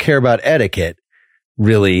 I don't care about etiquette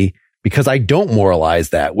really because I don't moralize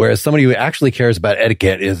that. Whereas somebody who actually cares about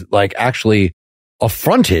etiquette is like actually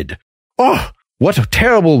affronted. Oh, what a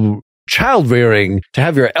terrible child rearing to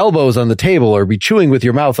have your elbows on the table or be chewing with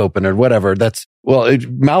your mouth open or whatever.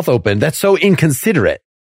 Mouth open. That's so inconsiderate.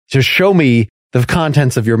 Just show me the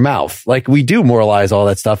contents of your mouth. Like we do moralize all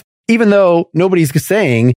that stuff, even though nobody's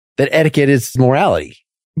saying that etiquette is morality.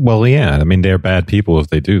 Well, yeah. I mean, they're bad people if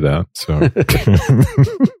they do that. So,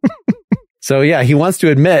 so yeah, he wants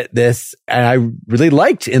to admit this. And I really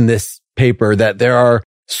liked in this paper that there are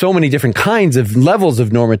so many different kinds of levels of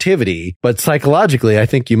normativity. But psychologically, I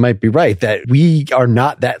think you might be right that we are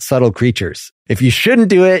not that subtle creatures. If you shouldn't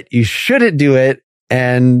do it, you shouldn't do it.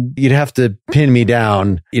 And you'd have to pin me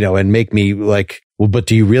down, and make me like, well, but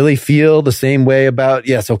do you really feel the same way about,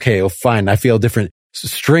 yes, okay, well, fine. I feel different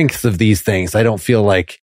strengths of these things. I don't feel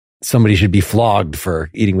like somebody should be flogged for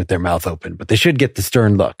eating with their mouth open, but they should get the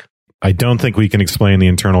stern look. I don't think we can explain the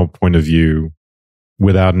internal point of view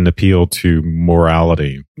without an appeal to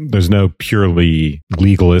morality. There's no purely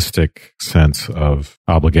legalistic sense of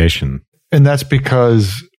obligation. And that's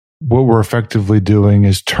because what we're effectively doing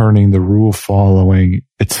is turning the rule following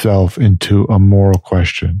itself into a moral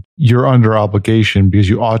question. You're under obligation because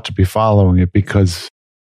you ought to be following it, because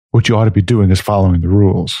what you ought to be doing is following the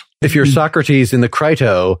rules. If you're Socrates in the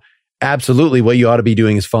Crito, absolutely what you ought to be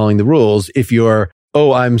doing is following the rules. If you're,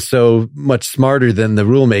 I'm so much smarter than the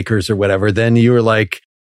rule makers or whatever, then you're like,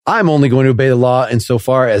 I'm only going to obey the law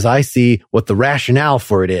insofar as I see what the rationale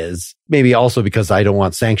for it is. Maybe also because I don't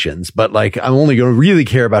want sanctions, but like, I'm only going to really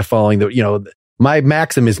care about following my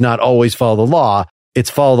maxim is not always follow the law. It's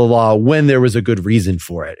follow the law when there was a good reason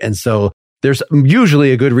for it. And so there's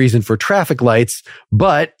usually a good reason for traffic lights.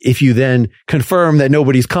 But if you then confirm that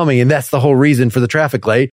nobody's coming and that's the whole reason for the traffic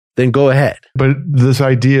light, then go ahead. But this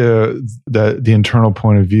idea that the internal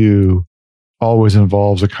point of view always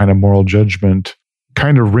involves a kind of moral judgment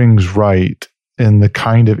kind of rings right in the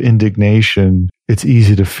kind of indignation it's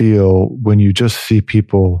easy to feel when you just see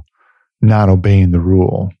people not obeying the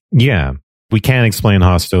rule. Yeah. We can't explain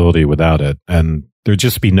hostility without it. And there'd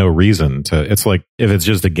just be no reason to. It's like if it's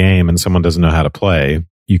just a game and someone doesn't know how to play,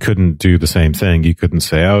 you couldn't do the same thing. You couldn't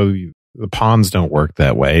say, the pawns don't work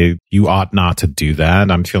that way. You ought not to do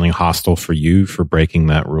that. I'm feeling hostile for you for breaking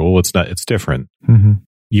that rule. It's different. Mm-hmm.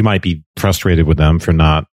 You might be frustrated with them for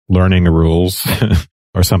not learning the rules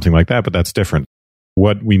or something like that, but that's different.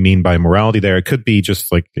 what we mean by morality there. It could be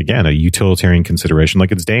just like, again, a utilitarian consideration,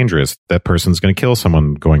 like it's dangerous. That person's going to kill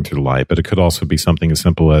someone going through the light. But it could also be something as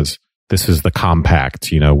simple as, this is the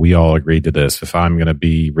compact. We all agreed to this. If I'm going to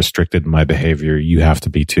be restricted in my behavior, you have to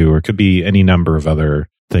be too. Or it could be any number of other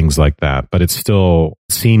things like that. But it still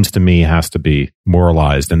seems to me has to be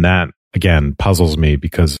moralized. And that, again, puzzles me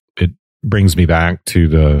because it brings me back to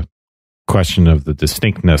the question of the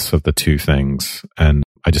distinctness of the two things. And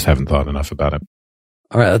I just haven't thought enough about it.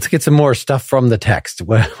 All right, let's get some more stuff from the text.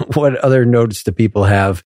 What other notes do people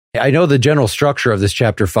have? I know the general structure of this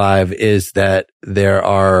chapter 5 is that there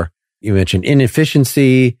are, you mentioned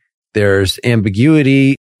inefficiency, there's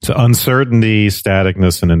ambiguity. So uncertainty,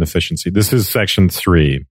 staticness, and inefficiency. This is section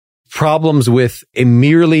 3. Problems with a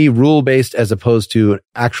merely rule-based as opposed to an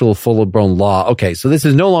actual full-blown law. Okay, so this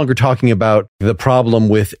is no longer talking about the problem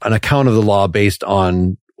with an account of the law based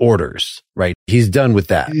on orders, right? He's done with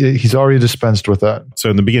that. He's already dispensed with that. So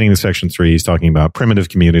in the beginning of section 3, he's talking about primitive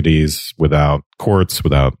communities without courts,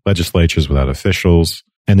 without legislatures, without officials.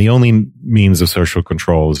 And the only means of social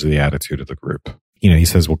control is the attitude of the group. He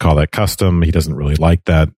says we'll call that custom. He doesn't really like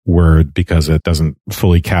that word because it doesn't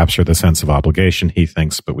fully capture the sense of obligation, he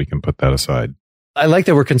thinks, but we can put that aside. I like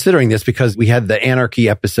that we're considering this because we had the anarchy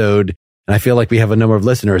episode, and I feel like we have a number of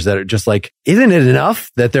listeners that are just like, isn't it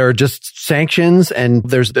enough that there are just sanctions and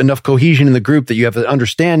there's enough cohesion in the group that you have an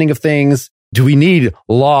understanding of things? Do we need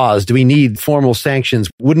laws? Do we need formal sanctions?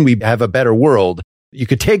 Wouldn't we have a better world? You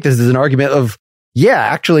could take this as an argument of, yeah,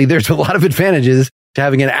 actually, there's a lot of advantages to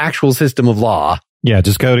having an actual system of law. Yeah,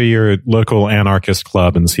 just go to your local anarchist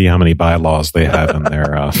club and see how many bylaws they have in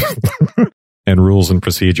there and rules and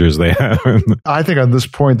procedures they have. I think on this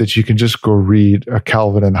point that you can just go read a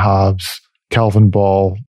Calvin and Hobbes, Calvin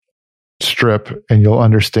Ball strip, and you'll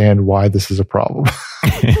understand why this is a problem.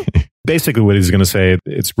 Basically, what he's going to say,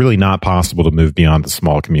 it's really not possible to move beyond the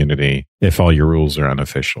small community if all your rules are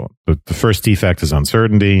unofficial. But the first defect is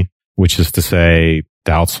uncertainty, which is to say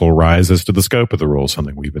doubts will rise as to the scope of the rule,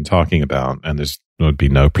 something we've been talking about. And there would be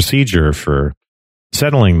no procedure for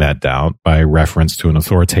settling that doubt by reference to an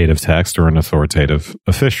authoritative text or an authoritative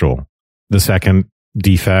official. The second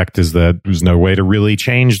defect is that there's no way to really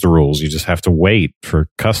change the rules. You just have to wait for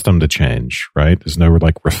custom to change, right? There's no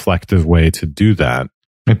reflective way to do that.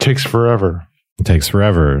 It takes forever. It takes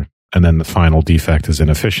forever. And then the final defect is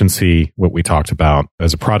inefficiency, what we talked about.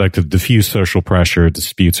 As a product of diffuse social pressure,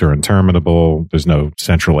 disputes are interminable. There's no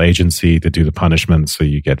central agency to do the punishment, so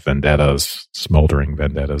you get vendettas, smoldering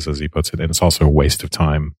vendettas, as he puts it. And it's also a waste of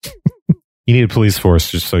time. You need a police force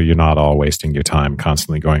just so you're not all wasting your time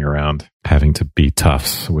constantly going around having to be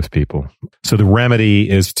toughs with people. So the remedy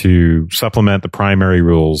is to supplement the primary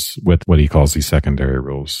rules with what he calls these secondary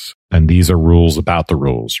rules. And these are rules about the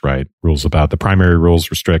rules, right? Rules about the primary rules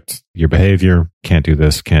restrict your behavior. Can't do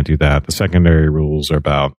this, can't do that. The secondary rules are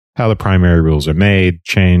about how the primary rules are made,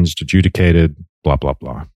 changed, adjudicated, blah, blah,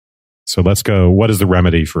 blah. So let's go. What is the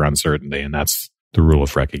remedy for uncertainty? And that's the rule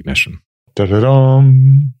of recognition.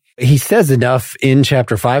 Da-da-dum. He says enough in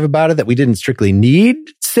chapter 5 about it that we didn't strictly need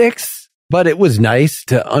 6, but it was nice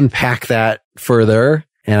to unpack that further.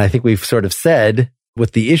 And I think we've sort of said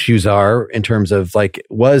what the issues are in terms of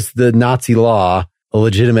was the Nazi law a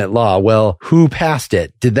legitimate law? Well, who passed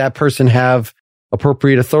it? Did that person have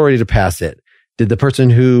appropriate authority to pass it? Did the person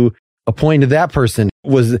who appointed that person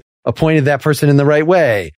appointed that person in the right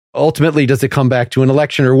way? Ultimately, does it come back to an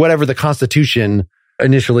election or whatever the Constitution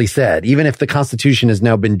initially said? Even if the Constitution has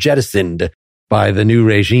now been jettisoned by the new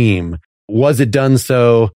regime, was it done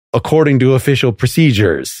so according to official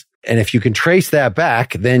procedures? And if you can trace that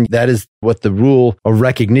back, then that is what the rule of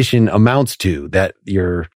recognition amounts to, that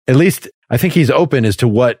you're, at least I think he's open as to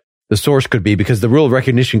what the source could be, because the rule of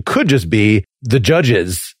recognition could just be the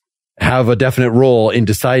judges have a definite role in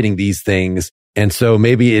deciding these things. And so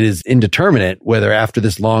maybe it is indeterminate whether after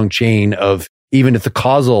this long chain of, even if the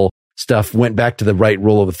causal stuff went back to the right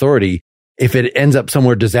role of authority, if it ends up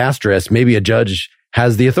somewhere disastrous, maybe a judge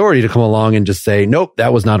has the authority to come along and just say, nope,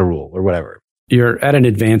 that was not a rule or whatever. You're at an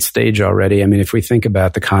advanced stage already. I mean, if we think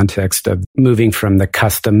about the context of moving from the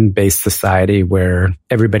custom-based society where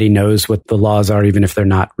everybody knows what the laws are, even if they're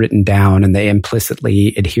not written down and they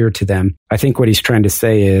implicitly adhere to them, I think what he's trying to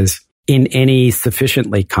say is in any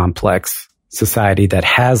sufficiently complex society that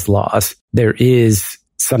has laws, there is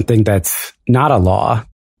something that's not a law,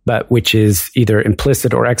 but which is either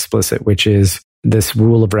implicit or explicit, which is this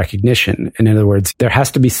rule of recognition. In other words, there has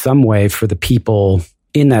to be some way for the people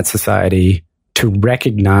in that society to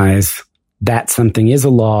recognize that something is a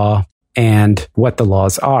law and what the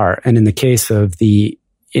laws are. And in the case of the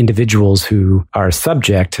individuals who are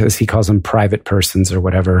subject, as he calls them, private persons or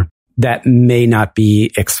whatever, that may not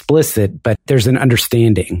be explicit, but there's an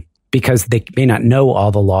understanding because they may not know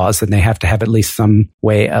all the laws and they have to have at least some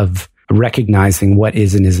way of recognizing what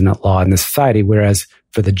is and isn't a law in the society. Whereas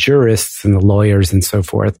for the jurists and the lawyers and so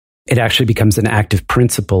forth, it actually becomes an active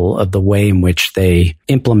principle of the way in which they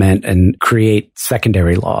implement and create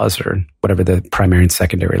secondary laws or whatever the primary and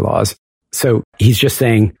secondary laws. So he's just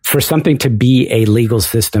saying for something to be a legal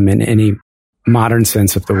system in any modern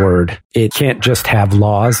sense of the word, it can't just have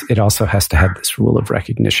laws. It also has to have this rule of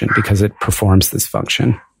recognition because it performs this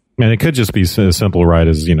function. And it could just be so simple, right?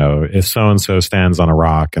 As, if so-and-so stands on a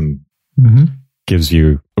rock and gives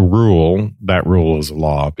you a rule, that rule is a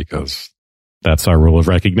law because that's our rule of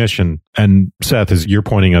recognition. And Seth, as you're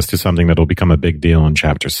pointing us to something that will become a big deal in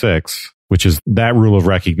chapter 6, which is that rule of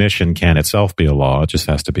recognition can itself be a law. It just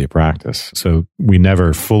has to be a practice. So we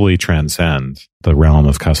never fully transcend the realm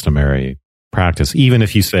of customary practice. Even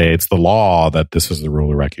if you say it's the law that this is the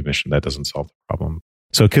rule of recognition, that doesn't solve the problem.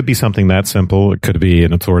 So it could be something that simple. It could be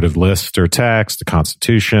an authoritative list or text, a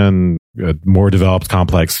constitution, a more developed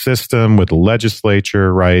complex system with a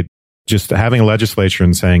legislature, right? Just having a legislature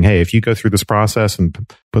and saying, hey, if you go through this process and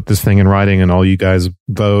put this thing in writing and all you guys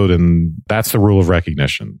vote, and that's the rule of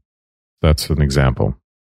recognition. That's an example.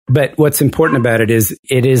 But what's important about it is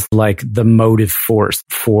like the motive force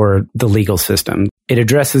for the legal system. It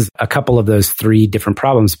addresses a couple of those three different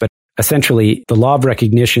problems, but essentially the law of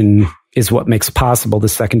recognition is what makes possible the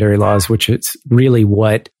secondary laws, which is really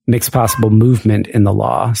what makes possible movement in the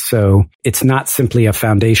law. So it's not simply a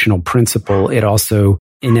foundational principle. It also,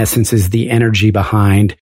 in essence, is the energy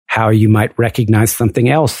behind how you might recognize something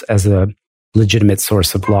else as a legitimate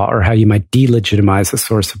source of law, or how you might delegitimize a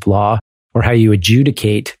source of law, or how you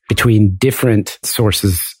adjudicate between different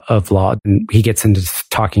sources of law. And he gets into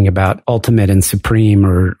talking about ultimate and supreme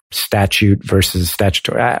or statute versus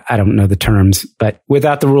statutory. I don't know the terms, but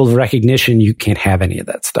without the rule of recognition, you can't have any of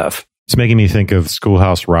that stuff. It's making me think of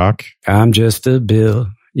Schoolhouse Rock. I'm just a bill.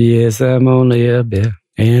 Yes, I'm only a bill.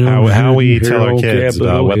 And how we tell our kids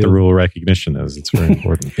about what the rule of recognition is. It's very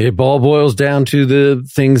important. It all boils down to the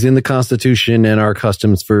things in the Constitution and our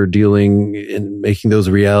customs for dealing and making those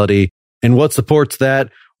a reality. And what supports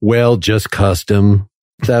that? Well, just custom.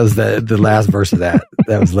 That was the last verse of that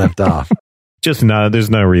was left off. There's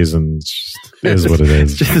no reason. It is what it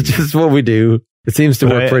is. just what we do. It seems to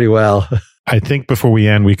work pretty well. I think before we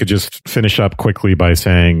end, we could just finish up quickly by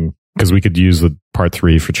saying, because we could use the part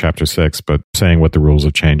 3 for chapter 6, but saying what the rules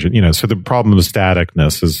of change. So the problem of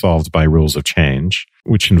staticness is solved by rules of change,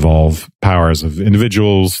 which involve powers of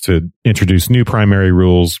individuals to introduce new primary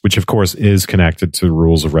rules, which of course is connected to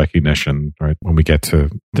rules of recognition, right? When we get to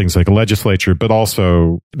things like a legislature, but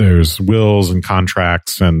also there's wills and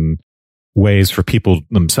contracts and ways for people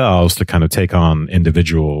themselves to kind of take on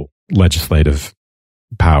individual legislative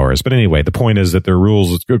powers. But anyway, the point is that there are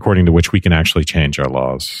rules according to which we can actually change our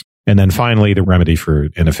laws. And then finally, the remedy for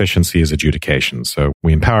inefficiency is adjudication. So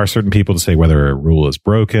we empower certain people to say whether a rule is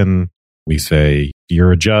broken. We say,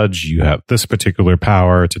 you're a judge, you have this particular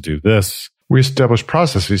power to do this. We establish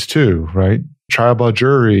processes too, right? Trial by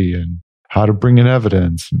jury and how to bring in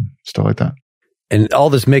evidence and stuff like that. And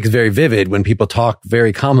all this makes very vivid when people talk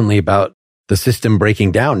very commonly about the system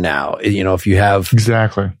breaking down now. If you have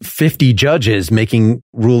exactly 50 judges making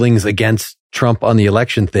rulings against Trump on the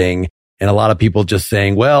election thing, and a lot of people just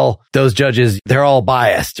saying, well, those judges, they're all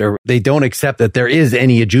biased, or they don't accept that there is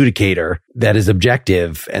any adjudicator that is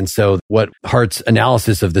objective. And so what Hart's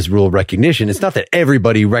analysis of this rule of recognition, it's not that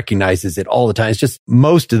everybody recognizes it all the time. It's just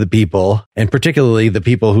most of the people, and particularly the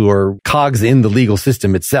people who are cogs in the legal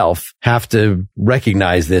system itself, have to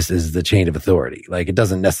recognize this as the chain of authority. Like, it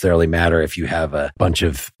doesn't necessarily matter if you have a bunch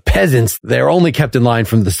of peasants. They're only kept in line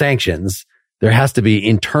from the sanctions. There has to be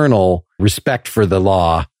internal respect for the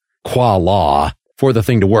law, qua law, for the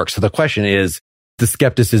thing to work. So the question is, the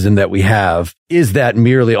skepticism that we have, is that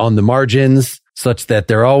merely on the margins, such that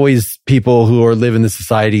there are always people who live in the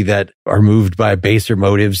society that are moved by baser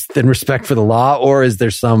motives than respect for the law? Or is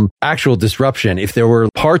there some actual disruption? If there were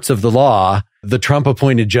parts of the law, the Trump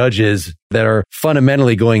appointed judges that are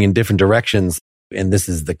fundamentally going in different directions, and this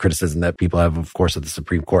is the criticism that people have, of course, of the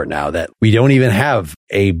Supreme Court now, that we don't even have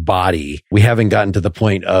a body. We haven't gotten to the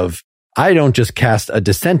point of, I don't just cast a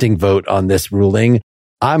dissenting vote on this ruling.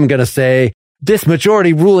 I'm going to say this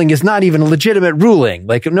majority ruling is not even a legitimate ruling.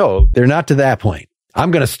 Like, no, they're not to that point.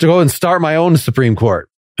 I'm going to go and start my own Supreme Court.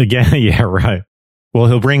 Again, yeah, right. Well,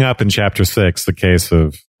 he'll bring up in chapter 6 the case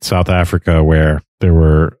of South Africa, where there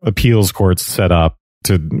were appeals courts set up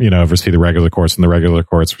to, oversee the regular courts, and the regular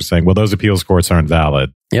courts were saying, well, those appeals courts aren't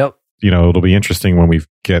valid. Yep. It'll be interesting when we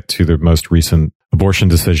get to the most recent abortion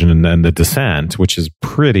decision and the dissent, which is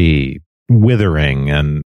pretty withering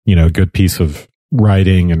and, a good piece of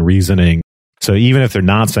writing and reasoning. So even if they're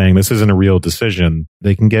not saying this isn't a real decision,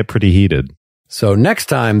 they can get pretty heated. So next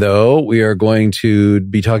time, though, we are going to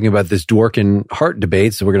be talking about this Dworkin-Hart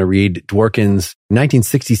debate. So we're going to read Dworkin's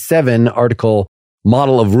 1967 article,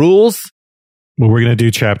 Model of Rules. Well, we're going to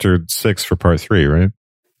do chapter 6 for part 3, right?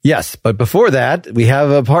 Yes, but before that, we have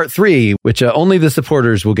a part 3, which only the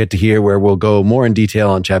supporters will get to hear, where we'll go more in detail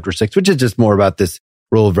on chapter 6, which is just more about this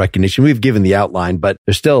rule of recognition. We've given the outline, but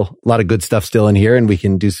there's still a lot of good stuff still in here, and we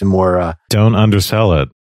can do some more. Don't undersell it.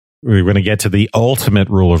 We're going to get to the ultimate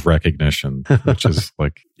rule of recognition, which is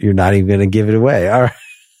like... You're not even going to give it away. All right.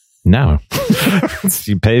 No.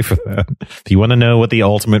 You pay for that. If you want to know what the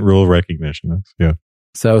ultimate rule of recognition is. Yeah.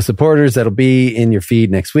 So supporters, that'll be in your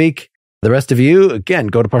feed next week. The rest of you, again,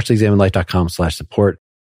 go to partiallyexaminedlife.com/support.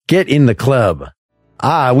 Get in the club.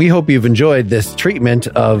 We hope you've enjoyed this treatment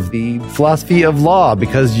of the philosophy of law,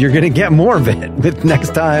 because you're going to get more of it with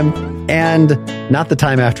next time, and not the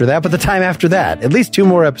time after that, but the time after that. At least 2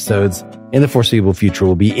 more episodes in the foreseeable future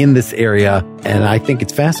will be in this area, and I think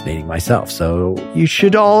it's fascinating myself. So you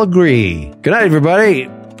should all agree. Good night, everybody.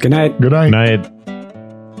 Good night. Good night. Good night.